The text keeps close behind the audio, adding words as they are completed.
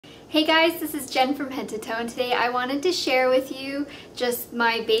Hey guys, this is Jen from Head to Toe, and today I wanted to share with you just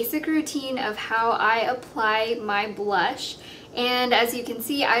my basic routine of how I apply my blush. And as you can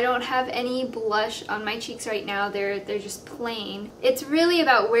see, I don't have any blush on my cheeks right now. They're just plain. It's really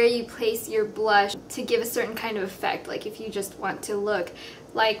about where you place your blush to give a certain kind of effect. Like if you just want to look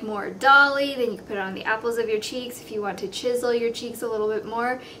like more dolly, then you can put it on the apples of your cheeks. If you want to chisel your cheeks a little bit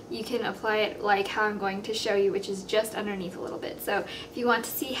more, you can apply it like how I'm going to show you, which is just underneath a little bit. So if you want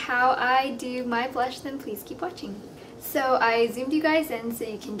to see how I do my blush, then please keep watching. So I zoomed you guys in so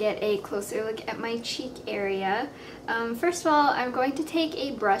you can get a closer look at my cheek area. First of all, I'm going to take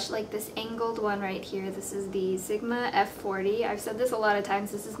a brush like this angled one right here. This is the Sigma F40. I've said this a lot of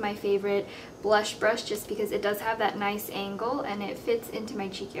times. This is my favorite blush brush just because it does have that nice angle and it fits into my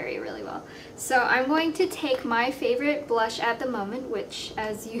cheek area really well. So I'm going to take my favorite blush at the moment, which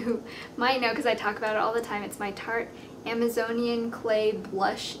as you might know because I talk about it all the time, it's my Tarte Amazonian Clay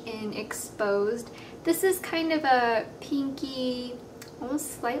Blush in Exposed. This is kind of a pinky,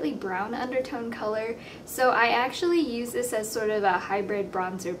 almost slightly brown undertone color, so I actually use this as sort of a hybrid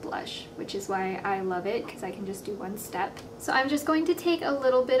bronzer blush, which is why I love it, because I can just do one step. So I'm just going to take a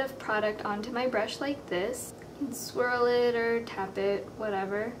little bit of product onto my brush like this, and swirl it or tap it,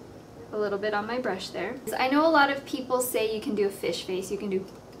 whatever, a little bit on my brush there. I know a lot of people say you can do a fish face, you can do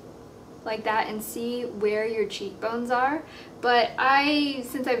like that and see where your cheekbones are, but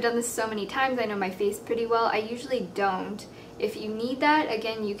since I've done this so many times, I know my face pretty well. I usually don't. If you need that,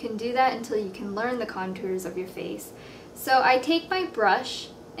 again, you can do that until you can learn the contours of your face. So I take my brush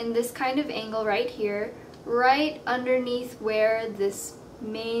in this kind of angle right here, right underneath where this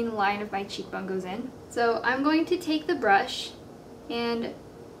main line of my cheekbone goes in. So I'm going to take the brush and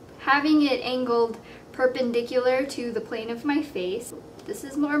having it angled perpendicular to the plane of my face. This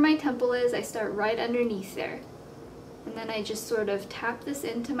is where my temple is. I start right underneath there. And then I just sort of tap this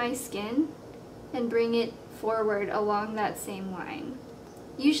into my skin and bring it forward along that same line.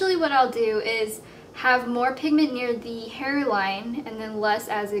 Usually what I'll do is have more pigment near the hairline and then less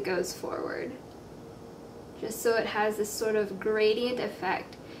as it goes forward. Just so it has this sort of gradient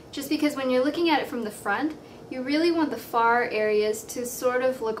effect. Just because when you're looking at it from the front, you really want the far areas to sort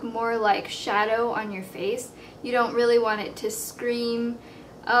of look more like shadow on your face. You don't really want it to scream,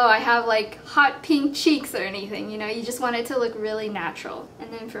 oh, I have like hot pink cheeks or anything, you know, you just want it to look really natural.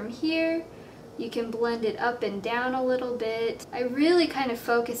 And then from here, you can blend it up and down a little bit. I really kind of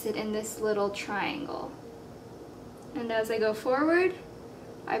focus it in this little triangle. And as I go forward,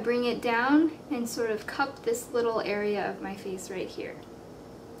 I bring it down and sort of cup this little area of my face right here.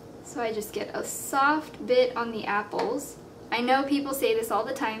 So I just get a soft bit on the apples. I know people say this all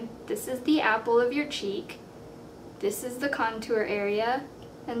the time. This is the apple of your cheek. This is the contour area.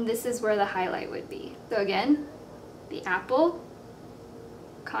 And this is where the highlight would be. So again, the apple,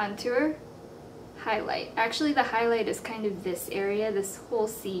 contour, highlight. Actually, the highlight is kind of this area, this whole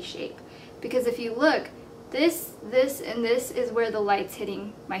C shape. Because if you look, this, and this is where the light's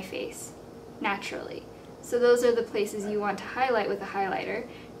hitting my face, naturally. So those are the places you want to highlight with a highlighter.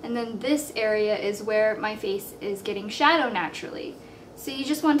 And then this area is where my face is getting shadow naturally. So you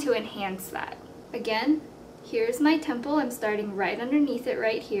just want to enhance that. Again, here's my temple. I'm starting right underneath it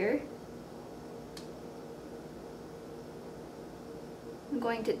right here. I'm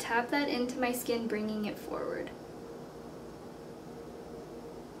going to tap that into my skin, bringing it forward.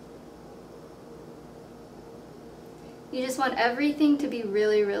 You just want everything to be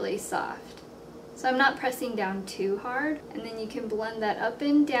really, really soft. So I'm not pressing down too hard, and then you can blend that up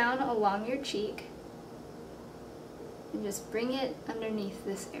and down along your cheek and just bring it underneath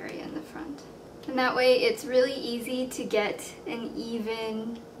this area in the front. And that way it's really easy to get an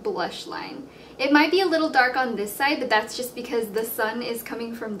even blush line. It might be a little dark on this side, but that's just because the sun is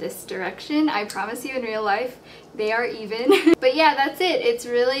coming from this direction. I promise you in real life, they are even. But yeah, that's it. It's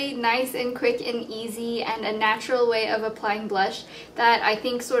really nice and quick and easy and a natural way of applying blush that I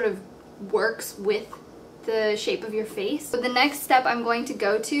think sort of works with the shape of your face. So the next step I'm going to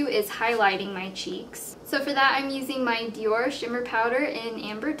go to is highlighting my cheeks. So for that I'm using my Dior Shimmer Powder in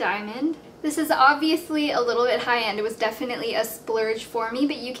Amber Diamond. This is obviously a little bit high-end. It was definitely a splurge for me,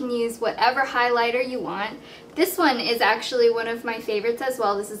 but you can use whatever highlighter you want. This one is actually one of my favorites as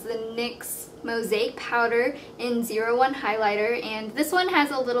well. This is the NYX Mosaic Powder in 01 highlighter, and this one has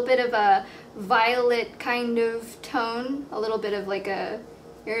a little bit of a violet kind of tone, a little bit of like a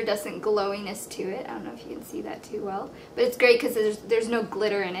iridescent glowiness to it. I don't know if you can see that too well, but it's great because there's no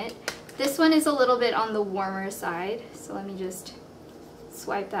glitter in it. This one is a little bit on the warmer side, so let me just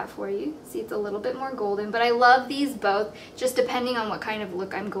swipe that for you. See, it's a little bit more golden, but I love these both, just depending on what kind of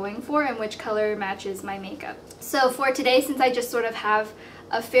look I'm going for and which color matches my makeup. So for today, since I just sort of have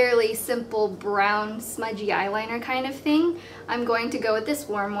a fairly simple brown smudgy eyeliner kind of thing, I'm going to go with this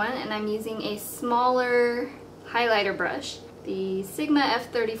warm one, and I'm using a smaller highlighter brush, the Sigma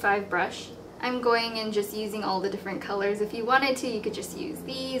F35 brush. I'm going and just using all the different colors. If you wanted to, you could just use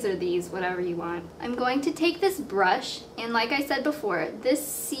these or these, whatever you want. I'm going to take this brush, and like I said before, this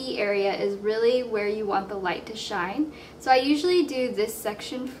C area is really where you want the light to shine. So I usually do this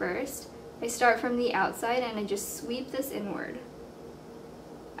section first. I start from the outside and I just sweep this inward.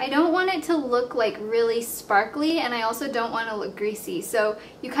 I don't want it to look like really sparkly, and I also don't want to look greasy. So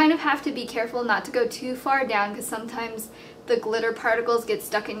you kind of have to be careful not to go too far down, because sometimes the glitter particles get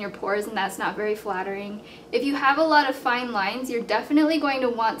stuck in your pores and that's not very flattering. If you have a lot of fine lines, you're definitely going to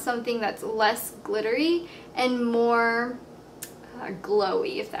want something that's less glittery and more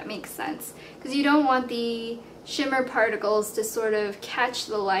glowy, if that makes sense. Because you don't want the shimmer particles to sort of catch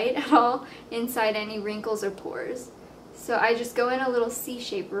the light at all inside any wrinkles or pores. So I just go in a little C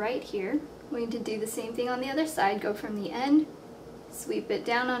shape right here. I'm going to do the same thing on the other side. Go from the end, sweep it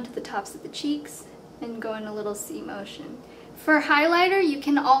down onto the tops of the cheeks, and go in a little C motion. For highlighter, you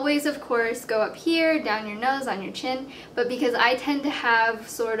can always, of course, go up here, down your nose, on your chin, but because I tend to have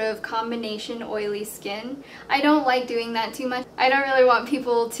sort of combination oily skin, I don't like doing that too much. I don't really want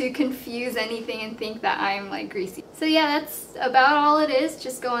people to confuse anything and think that I'm like greasy. So yeah, that's about all it is.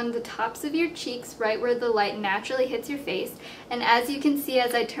 Just go on the tops of your cheeks, right where the light naturally hits your face, and as you can see,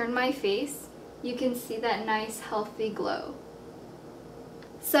 as I turn my face, you can see that nice healthy glow.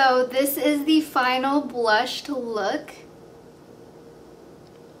 So this is the final blushed look.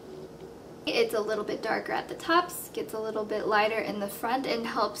 It's a little bit darker at the tops, gets a little bit lighter in the front, and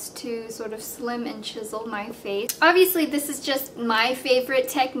helps to sort of slim and chisel my face. Obviously, this is just my favorite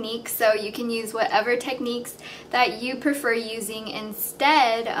technique, so you can use whatever techniques that you prefer using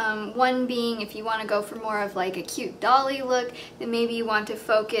instead. One being, if you want to go for more of like a cute dolly look, then maybe you want to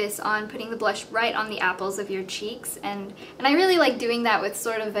focus on putting the blush right on the apples of your cheeks. And I really like doing that with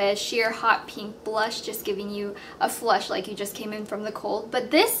sort of a sheer hot pink blush, just giving you a flush like you just came in from the cold. But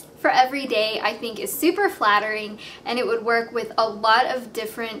this, for every day, I think is super flattering, and it would work with a lot of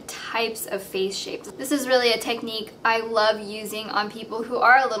different types of face shapes. This is really a technique I love using on people who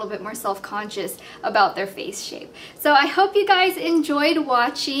are a little bit more self-conscious about their face shape. So I hope you guys enjoyed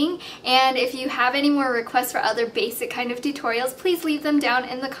watching, and if you have any more requests for other basic kind of tutorials, please leave them down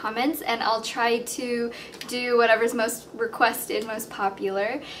in the comments, and I'll try to do whatever's most requested, most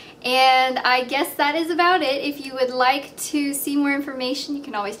popular. And I guess that is about it. If you would like to see more information, you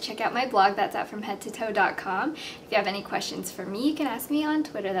can always check out my blog. That's at FromHeadToToe.com. If you have any questions for me, you can ask me on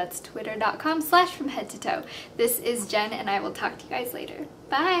Twitter. That's twitter.com/FromHeadToToe. This is Jen, and I will talk to you guys later.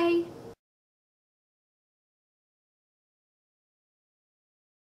 Bye!